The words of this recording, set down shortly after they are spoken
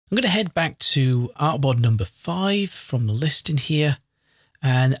I'm going to head back to artboard number 5 from the list in here.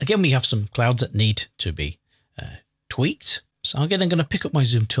 And again, we have some clouds that need to be tweaked. So again, I'm going to pick up my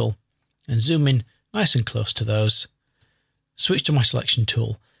zoom tool and zoom in nice and close to those. Switch to my selection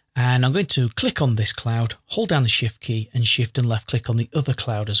tool. And I'm going to click on this cloud, hold down the shift key and shift and left click on the other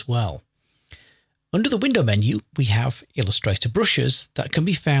cloud as well. Under the window menu, we have Illustrator brushes that can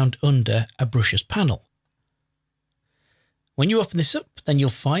be found under a brushes panel. When you open this up, then you'll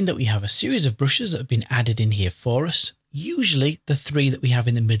find that we have a series of brushes that have been added in here for us. Usually the 3 that we have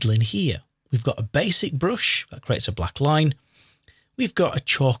in the middle in here. We've got a basic brush that creates a black line. We've got a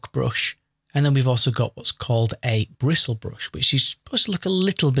chalk brush. And then we've also got what's called a bristle brush, which is supposed to look a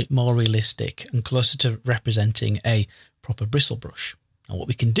little bit more realistic and closer to representing a proper bristle brush. And what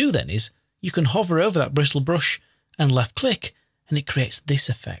we can do then is you can hover over that bristle brush and left click and it creates this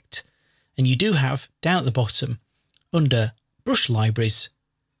effect. And you do have down at the bottom under brush libraries,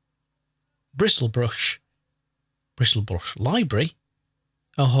 bristle brush library,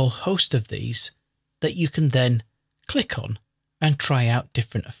 a whole host of these that you can then click on and try out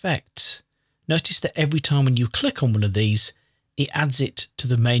different effects. Notice that every time when you click on one of these, it adds it to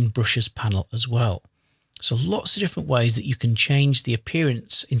the main brushes panel as well. So lots of different ways that you can change the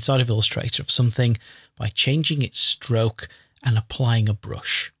appearance inside of Illustrator of something by changing its stroke and applying a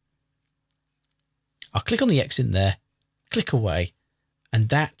brush. I'll click on the X in there, click away, and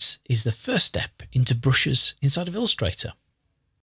that is the first step into brushes inside of Illustrator.